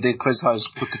argument with the quiz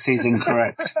host. Booker T's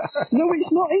incorrect. No,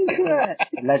 it's not incorrect.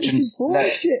 Legends.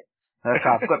 Bullshit. Okay,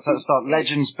 I've got to start.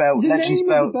 Legends belt. The Legends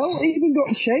name belt. Of the belt even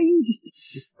got changed.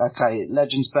 Okay,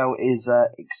 Legends belt is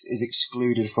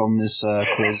excluded from this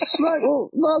quiz. Right, well,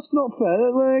 that's not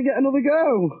fair. We're going to get another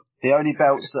go. The only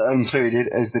belts that are included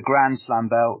is the Grand Slam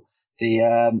belt, the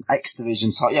X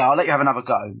Division title. Yeah, I'll let you have another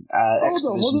go. Hold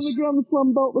on, wasn't the Grand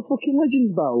Slam belt the fucking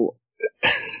Legends belt?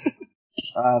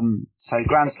 So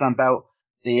Grand Slam belt,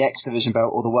 the X Division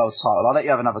belt, or the World title. I'll let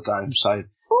you have another go. So.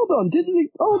 Hold on.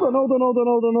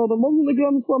 Wasn't the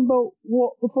Grand Slam belt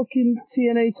what the fucking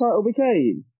TNA title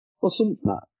became? Or something?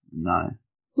 No.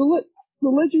 The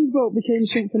Legends belt became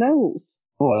something else.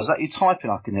 Oh, is that you typing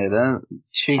I can hear there?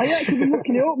 Yeah, because I'm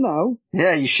looking it up now.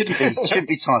 Yeah, you shouldn't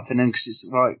be typing in because it's,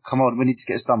 right, come on, we need to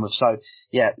get this done with. So,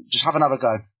 yeah, just have another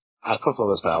go. I'll cut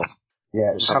all this belt.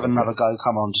 Yeah, just have another go,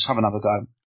 come on, just have another go.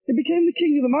 It became the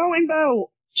King of the Mountain belt.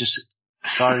 Just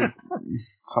go,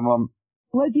 come on.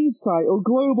 Legends title,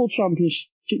 Global Championship,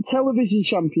 Television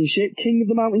Championship, King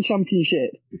of the Mountain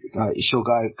Championship. Right, you shall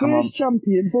go, come on. First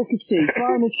champion, Booker T.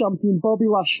 Final champion, Bobby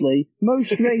Lashley.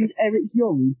 Most reigned, Eric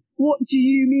Young. What do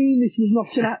you mean this was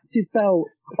not an active belt?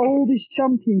 Oldest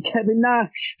champion, Kevin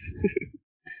Nash.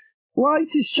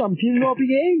 Lightest champion, Robbie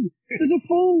E. There's a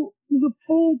full There's a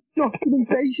full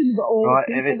documentation of all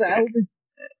the people that held it.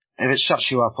 If it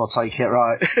shuts you up, I'll take it,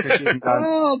 right?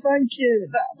 Oh, thank you.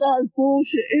 That is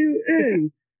bullshit.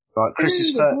 Ew. Right,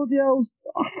 Chris's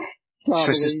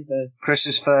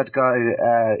third go,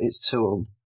 it's 2-2.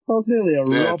 That was nearly a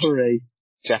robbery.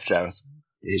 Jeff Jarrett.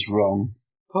 Is wrong.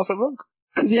 How's it wrong?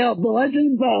 Because he held the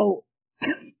legend belt.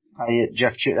 Hey,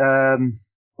 Jeff, 1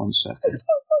 second.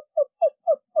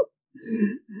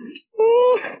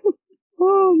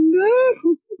 Oh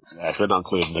no! Yeah, if we're not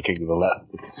including the King of the Left.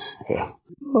 Yeah.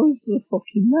 What's the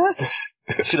fucking mess?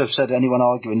 Should have said anyone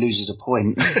arguing loses a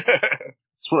point.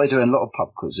 It's what they do in a lot of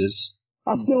pub quizzes.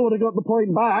 I still would have got the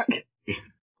point back.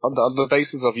 On the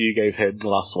basis of you gave him the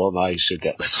last one, I should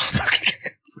get this one back.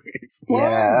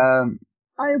 Yeah,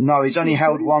 no, he's only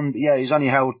held one, he's only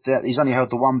held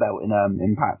the one belt in,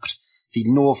 Impact. The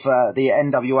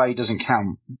NWA doesn't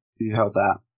count. Who held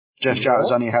that? Jeff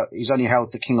Jarrett's he's only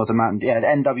held the King of the Mountain. Yeah, the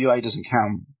NWA doesn't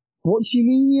count. What do you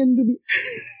mean the NWA?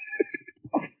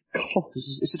 Oh, God.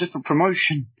 It's a different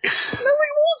promotion. No,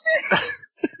 it wasn't.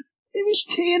 It was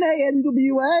TNA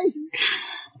NWA.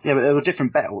 Yeah, but there were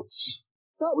different belts.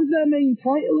 That was their main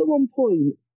title at one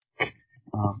point.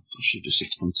 Oh, I should have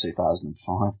said from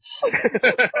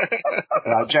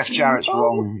 2005. Jeff Jarrett's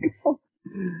wrong.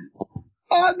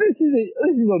 This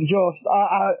is unjust.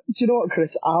 Do you know what,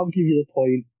 Chris? I'll give you the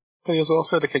point. But he was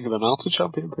also the King of the Mountain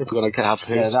champion. If we're going to have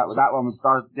his. Yeah, that was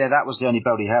the only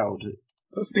belt he held.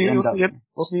 Wasn't he? No.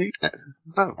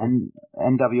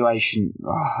 NWA shouldn't.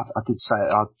 I did say it.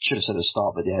 I should have said at the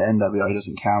start, but yeah, NWA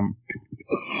doesn't count.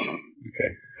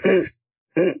 Okay.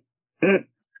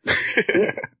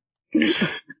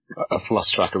 I've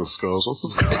lost track of the scores. What's the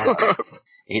score?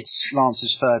 It's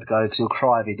Lance's third go because he'll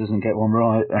cry if he doesn't get one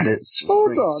right, and it's.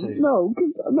 Hold on, no,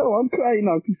 I'm crying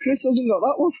now because Chris hasn't got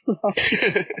that one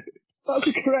right. That's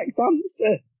a correct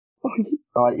answer.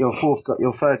 Right, your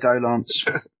third go, Lance.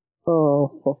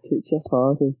 Oh, fuck it, Jeff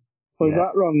Hardy. Was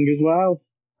that wrong as well?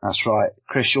 That's right.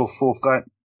 Chris, your fourth go.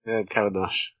 Yeah, Kevin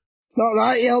Nash. It's not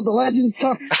right, he held the Legends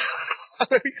title. He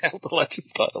held the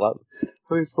Legends title. I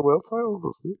think it's the world title,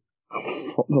 wasn't it?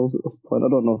 Fuck knows at this point. I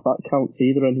don't know if that counts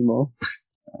either anymore.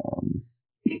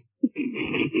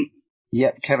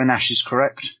 Yep, Kevin Nash is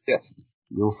correct. Yes.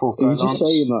 Your fourth go, Lance. Are you just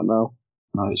saying that now?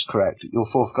 No, it's correct. Your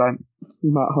fourth go.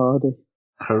 Matt Hardy.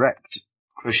 Correct.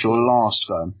 Chris, your last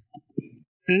go.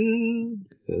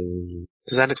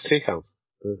 Does NXT count?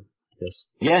 Yes.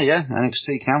 Yeah,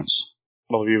 NXT counts.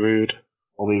 Bobby Roode.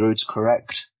 Bobby Roode's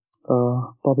correct.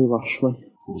 Bobby Lashley.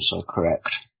 Also correct.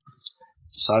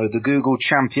 So the Google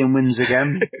champion wins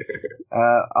again.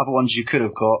 Other ones you could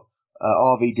have got,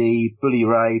 RVD, Bully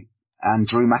Ray, and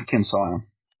Drew McIntyre.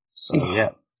 So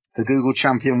yeah, the Google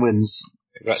champion wins.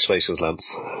 Congratulations, Lance.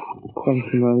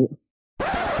 Thank you, mate.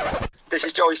 This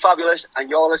is Joey Fabulous, and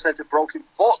you're listening to Broken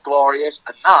But Glorious,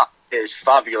 and that is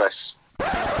fabulous.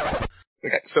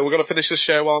 Okay, so we're going to finish the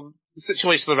show on the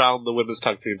situation around the women's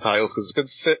tag team titles, because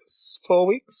it's been 4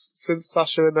 weeks since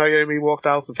Sasha and Naomi walked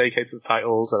out and vacated the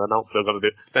titles and announced they're going to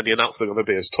do, then they announced they're going to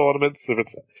be as tournaments, so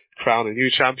it's crown a new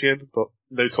champion, but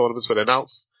no tournaments been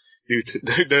announced,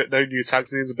 no new tag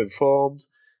teams have been formed,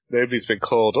 nobody's been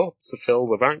called up to fill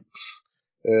the ranks.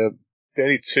 The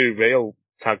only 2 real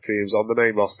tag teams on the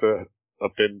main roster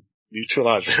have been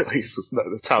neutralised, really, so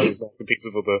Natalia's not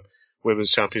competing for the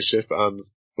women's championship, and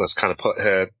was kind of put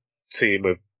her team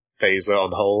with Baszler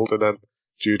on hold, and then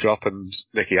Doudrop and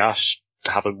Nikki Ash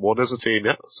haven't won as a team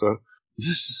yet, so.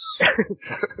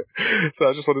 So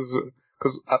I just wanted to,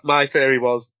 because my theory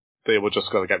was they were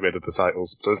just going to get rid of the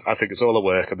titles, but I think it's all a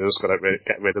work, and they're just going to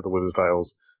get rid of the women's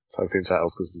titles, tag team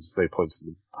titles, because there's no point in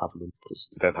them having them, because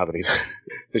they don't have any.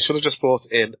 They should have just brought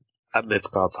in a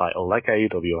mid-card title, like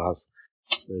AEW has.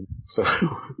 So.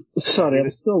 Sorry, I'm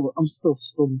still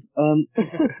stunned.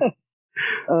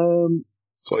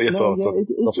 So what are your thoughts on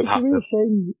nothing happening?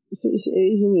 It's a real shame.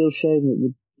 It is a real shame that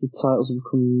the titles have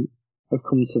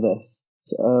come to this.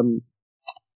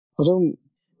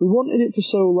 We wanted it for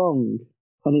so long,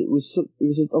 and it was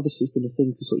obviously it's been a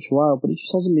thing for such a while, but it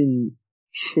just hasn't been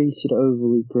treated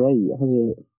overly great, has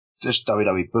it? Just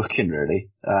WWE booking, really.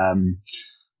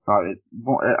 Right,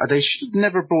 they should have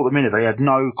never brought them in if they had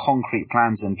no concrete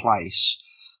plans in place.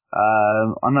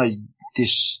 I know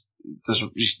this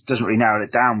doesn't really narrow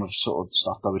it down with sort of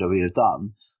stuff WWE has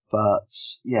done, but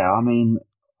yeah, I mean,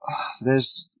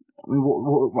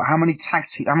 how many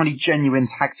genuine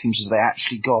tag teams have they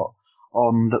actually got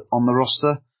on the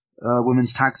roster?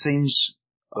 Women's tag teams?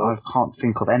 I can't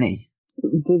think of any.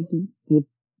 The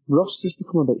roster's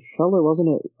become a bit shallow, hasn't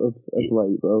it, of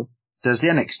late, though? There's the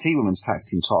NXT women's tag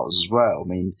team titles as well. I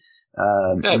mean,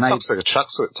 Toxic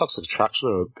Attraction,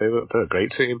 they're a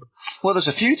great team. Well, there's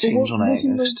a few teams on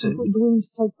NXT. The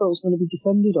women's tag belts going to be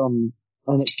defended on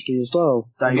NXT as well.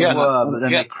 They were, but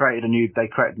then they created new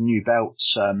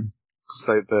belts.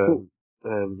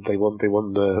 They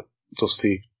won the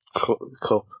Dusty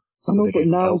Cup. I know, but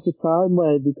now's the time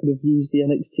where they could have used the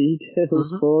NXT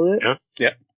girls for it.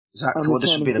 Yeah. Exactly. Well,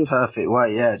 this would be the perfect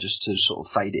way, just to sort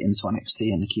of fade it into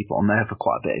NXT and keep it on there for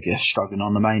quite a bit if you're struggling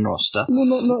on the main roster. Well,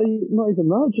 not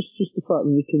even that. Just the fact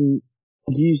that they can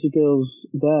use the girls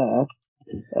there,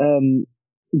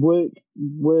 work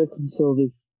until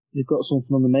they've got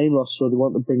something on the main roster, or they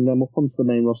want to bring them up onto the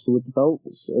main roster with the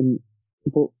belts,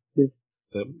 but they've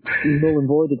null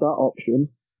and voided that option.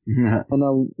 Yeah. And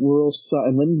now we're all sat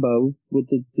in limbo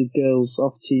with the girls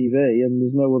off TV, and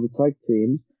there's no other tag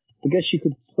teams. I guess you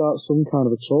could start some kind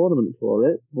of a tournament for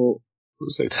it, but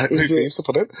so technically teams to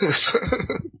put it.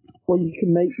 Well, you could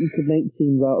make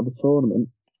teams out of a tournament.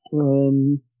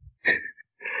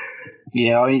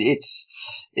 Yeah, I mean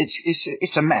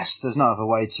it's a mess. There's no other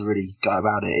way to really go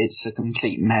about it. It's a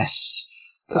complete mess.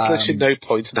 There's literally no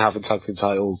point in having tag team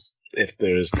titles if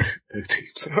there is no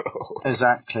teams.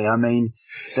 Exactly. I mean,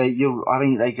 they're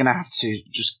gonna have to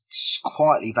just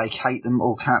quietly vacate them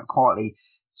or quietly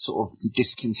sort of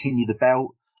discontinue the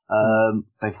belt.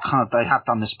 They have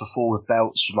done this before with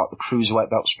belts, like the cruiserweight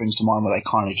belt springs to mind, where they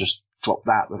kind of just drop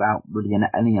that without really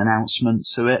any announcement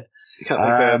to it.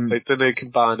 Then they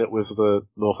combine it with the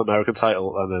North American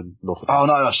title and then North American. Oh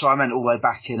no, sorry, I meant all the way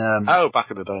back in.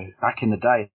 Back in the day. Back in the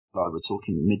day, like we're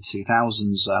talking mid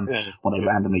 2000s, when they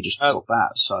randomly just dropped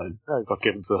that. So it got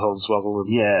given to Hornswoggle.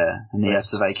 And he had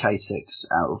to vacate it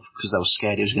because they were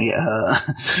scared he was going to get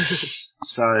hurt.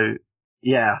 So.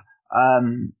 Yeah,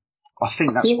 I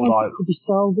think that's what it could be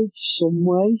salvaged some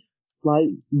way,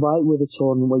 like right with a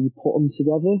tournament where you put them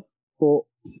together. But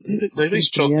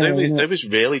nobody's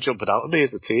really jumping out at me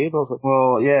as a team.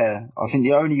 Well, yeah, I think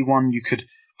the only one you could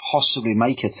possibly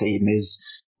make a team is,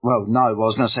 well, no, I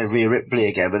was going to say Rhea Ripley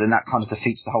again, but then that kind of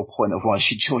defeats the whole point of why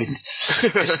she joined. She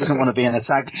doesn't want to be in a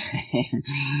tag team.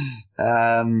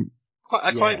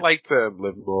 I quite liked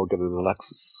Liv Morgan and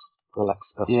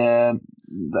Alexa. Yeah.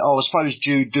 I suppose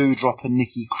do drop a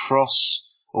Nikki Cross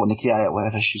or Nikki A,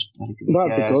 whatever she's. That'd be good.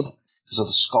 Because of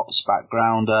the Scots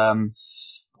background.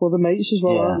 Well, they're mates as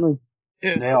well, aren't they?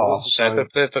 Yeah, they are. So.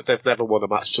 They've never won a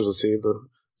match as a team, though.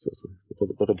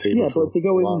 But if they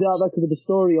go in, that could be the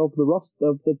story of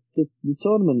the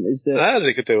tournament. Is that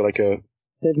they could do like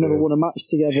they've never won a match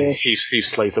together. Heath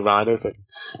Slater Rhino thing.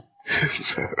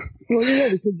 Well, yeah,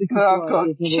 they could I've got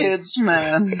kids,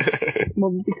 man.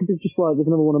 Well, it could be just like they've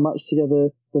never won a match together,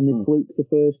 then they fluke the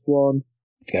first one.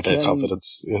 Get a bit of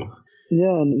confidence,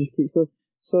 Yeah, and it just keeps going.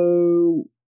 So,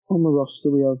 on the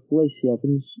roster we have Lacey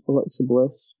Evans, Alexa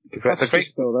Bliss. The great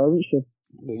still there, isn't she?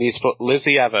 They need to put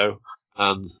Lizzie Evo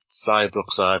and Xia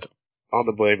Brookside on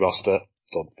the main roster.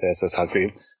 Done. There's their tag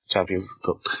team champions.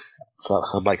 Done. So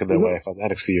I'm making their way on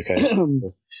NXT UK.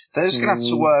 They're just gonna have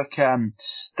to work.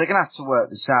 They're gonna have to work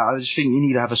this out. I just think you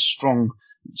need to have a strong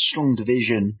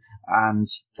division, and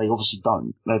they obviously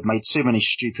don't. They've made too many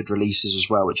stupid releases as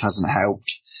well, which hasn't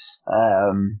helped.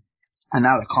 And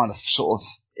now they're kind of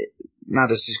now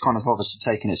this is kind of obviously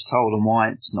taking its toll, and why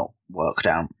it's not worked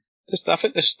out. I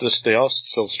think they are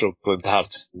still struggling to have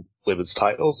women's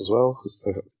titles as well.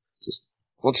 Just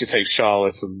once you take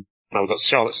Charlotte and now we've got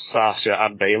Charlotte, Sasha,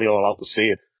 and Bayley all out the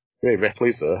scene. Rhea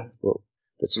Ripley's there, but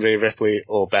it's Rhea Ripley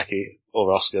or Becky or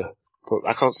Asuka. But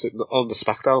I can't sit on the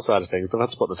SmackDown side of things. They've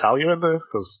had to put Natalya in there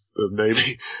because there's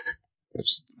nobody.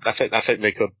 I think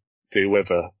they could do with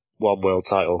one world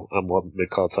title and one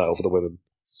mid-card title for the women's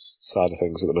side of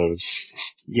things at the moment.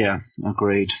 Yeah,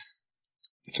 agreed.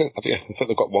 I think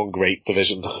they've got one great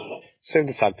division. Same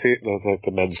the tag team,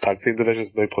 the men's tag team division.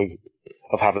 There's no point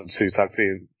of having two tag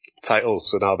team titles,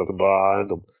 so now they're combined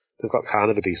them. They've got kind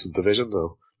of a decent division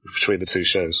though between the two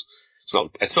shows.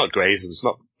 It's not great, and it's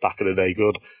not back in the day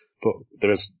good, but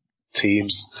there is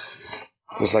teams.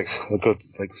 There's like a good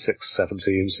 6-7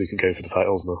 teams who can go for the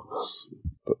titles now.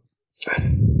 But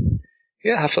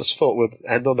yeah, I just thought we'd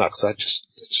end on that because it's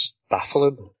just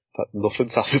baffling that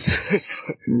nothing's happened.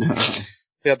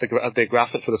 Yeah, the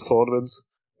graphic for the tournament.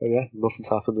 Oh yeah, nothing's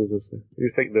happened.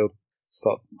 You think they'll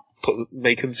start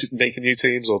making new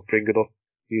teams or bringing up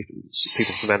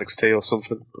people from NXT or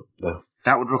something? But no.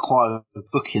 That would require a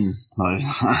booking, though.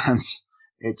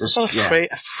 It just a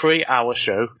 3-hour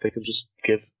show. They can just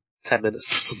give 10 minutes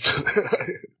or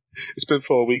something. It's been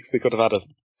 4 weeks. They could have had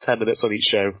 10 minutes on each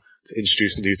show to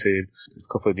introduce a new team,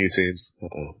 a couple of new teams. I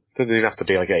don't know. It doesn't even have to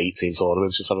be like an 18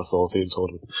 tournament. Just have a 14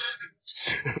 tournament.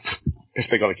 If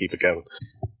they're going to keep it going.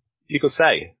 You could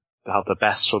say have the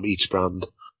best from each brand.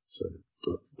 So,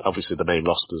 but obviously the main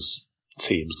roster's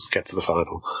teams get to the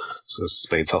final. So it's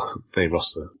main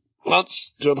roster.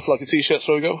 Lance, do you want to plug your t-shirts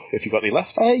before we go? If you've got any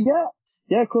left?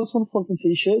 Yeah, of course I want to plug my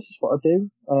t-shirts. That's what I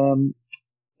do.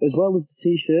 As well as the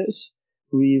t-shirts,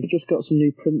 we've just got some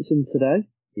new prints in today.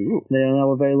 Ooh. They are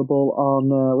now available on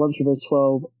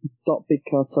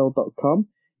LanceRover12.bigcartel.com.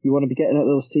 You want to be getting at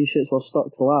those t-shirts while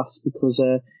stocks last, because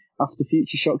after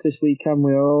Future Shock this weekend,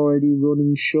 we are already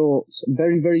running short.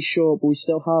 Very, very short, but we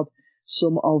still have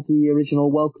some of the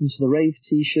original Welcome to the Rave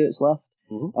t-shirts left.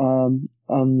 Mm-hmm.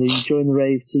 And the Join the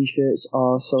Rave t-shirts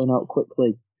are selling out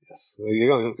quickly. Yes, you're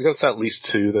going to sell at least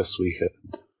 2 this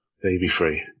weekend, maybe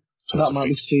 3. That might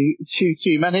be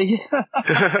too many.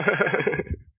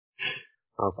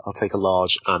 I'll take a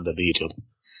large and a medium.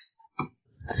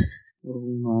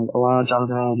 Oh my, a large and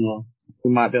a medium.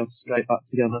 We might be able to scrape that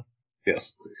together.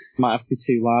 Yes. Might have to be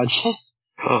 2 large.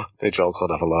 Big Joel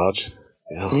can't have a large.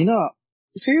 Yeah. Can he not?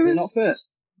 See, he's not fit.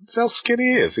 See how skinny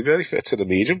he is. He barely fits in a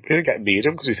medium. We're going to get a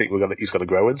medium because we think he's going to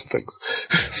grow into things.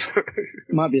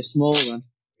 Might be a small then.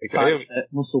 Tight fit,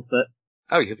 muscle fit.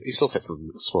 Oh, he still fits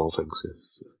in small things. Yeah.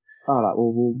 So. Alright,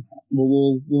 we'll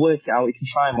work it out. We can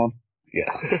try him on.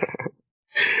 Yeah.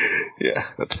 Yeah.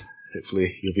 And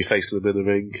hopefully you'll be facing him in the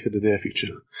ring in the near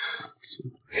future. So.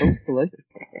 Hopefully.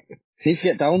 Need to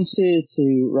get down to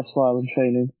Wrestle Island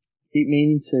training. Keep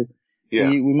meaning to. Yeah.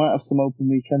 We might have some open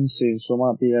weekends soon, so it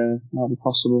might be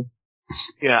possible.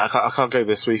 Yeah, I can't go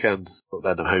this weekend, but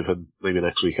then I'm hoping maybe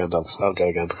next weekend I'll go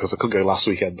again, because I couldn't go last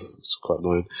weekend. It's quite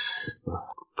annoying.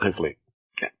 Hopefully,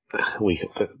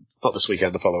 not this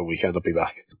weekend, the following weekend I'll be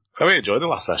back. So I really enjoyed the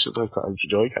last session. I quite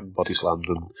enjoyed getting body slammed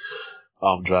and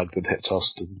arm dragged and hip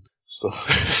tossed and stuff.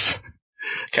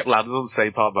 Kept landing on the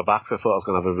same part of my back, so I thought I was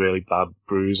going to have a really bad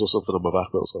bruise or something on my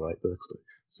back, but it was alright the next day.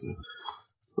 So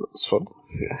it's fun.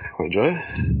 Yeah, I enjoy it.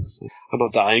 So, I'm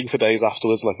not dying for days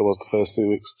afterwards like I was the first 2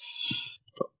 weeks.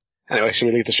 But anyway, should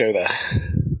we leave the show there?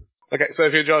 Okay, so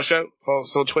if you enjoy the show, follow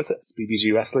us on Twitter. It's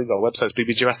BBG Wrestling. Our website is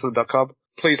bbgwrestling.com.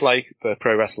 Please like the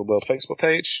Pro Wrestling World Facebook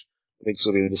page. Links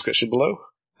will be in the description below.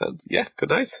 And yeah, good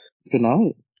night. Good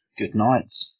night. Good night.